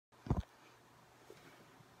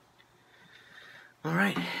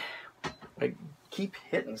Alright, I keep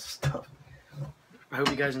hitting stuff. I hope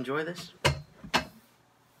you guys enjoy this.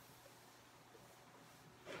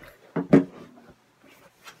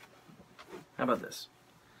 How about this?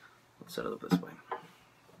 Let's set it up this way.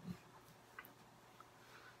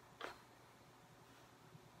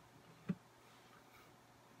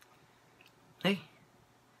 Hey,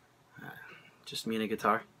 just me and a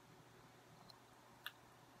guitar.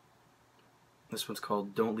 This one's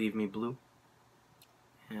called Don't Leave Me Blue,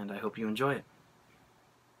 and I hope you enjoy it.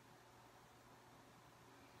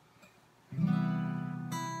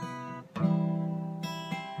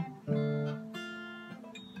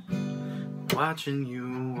 Watching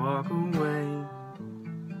you walk away,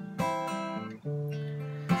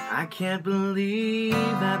 I can't believe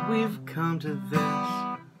that we've come to this.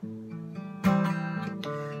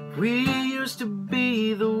 We used to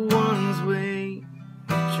be the ones we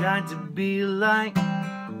tried to be like.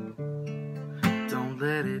 Don't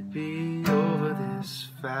let it be over this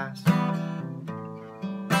fast.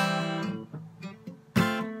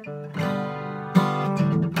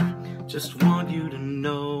 Just want you to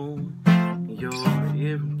know you're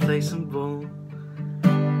irreplaceable.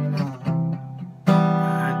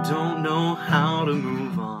 I don't know how to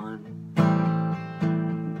move on.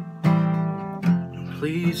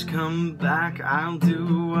 Please come back, I'll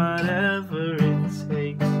do whatever it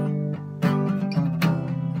takes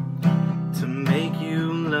to make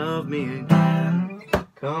you love me again.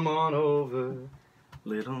 Come on over,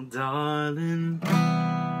 little darling.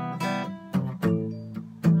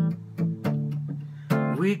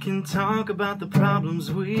 We can talk about the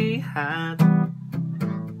problems we had.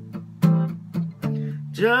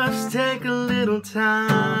 Just take a little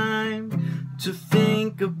time to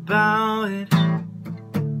think about it.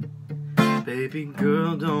 Baby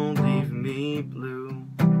girl, don't leave me blue.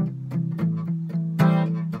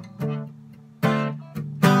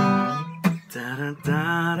 Da da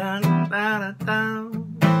da da da da da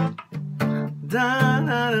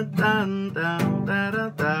da da da da da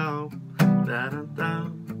da. Da da da da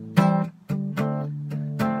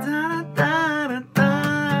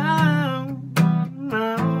da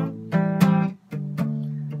da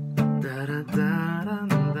da da da da.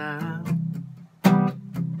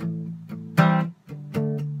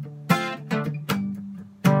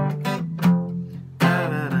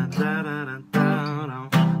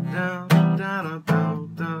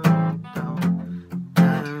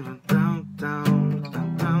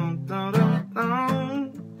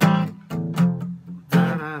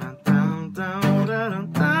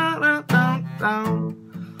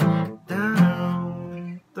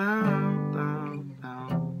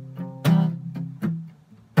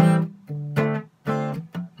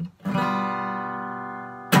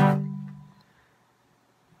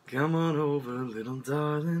 Come on over, little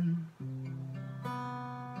darling.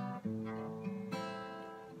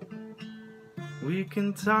 We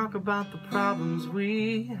can talk about the problems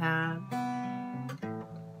we had.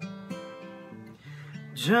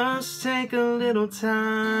 Just take a little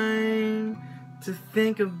time to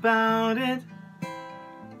think about it.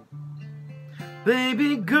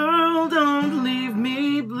 Baby girl, don't leave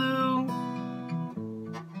me blue.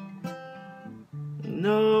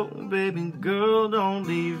 No, baby girl, don't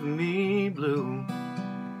leave me blue.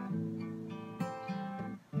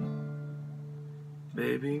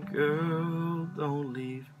 Baby girl, don't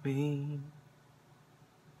leave me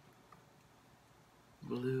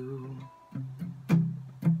blue.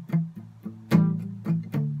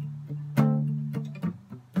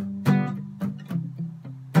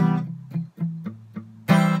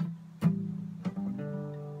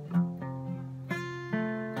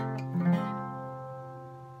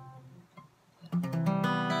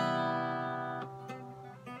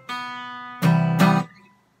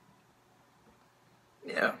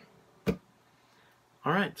 Yeah.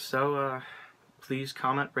 Alright, so please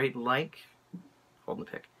comment, rate, like, holding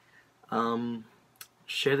the pick.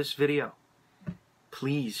 Share this video.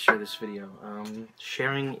 Please share this video.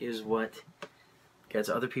 Sharing is what gets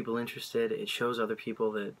other people interested. It shows other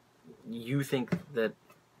people that you think that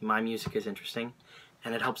my music is interesting,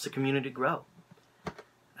 and it helps the community grow.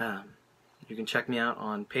 You can check me out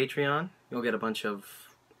on Patreon. You'll get a bunch of,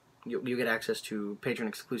 you'll get access to Patreon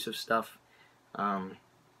exclusive stuff.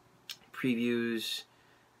 Previews,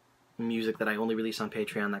 music that I only release on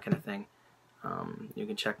Patreon, that kind of thing. You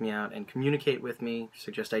can check me out and communicate with me,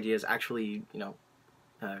 suggest ideas, actually,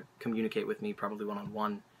 communicate with me, probably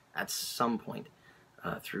one-on-one at some point,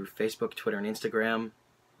 through Facebook, Twitter, and Instagram.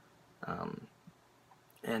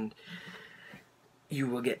 And you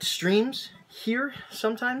will get streams here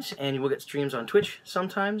sometimes, and you will get streams on Twitch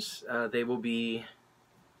sometimes. They will be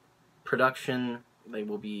production They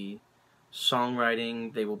will be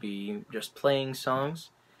songwriting. They will be just playing songs.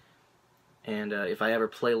 And if I ever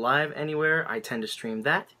play live anywhere, I tend to stream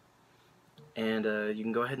that. And you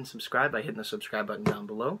can go ahead and subscribe by hitting the subscribe button down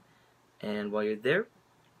below. And while you're there,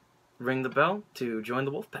 ring the bell to join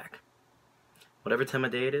the Wolfpack. Whatever time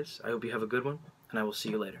of day it is, I hope you have a good one, and I will see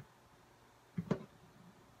you later.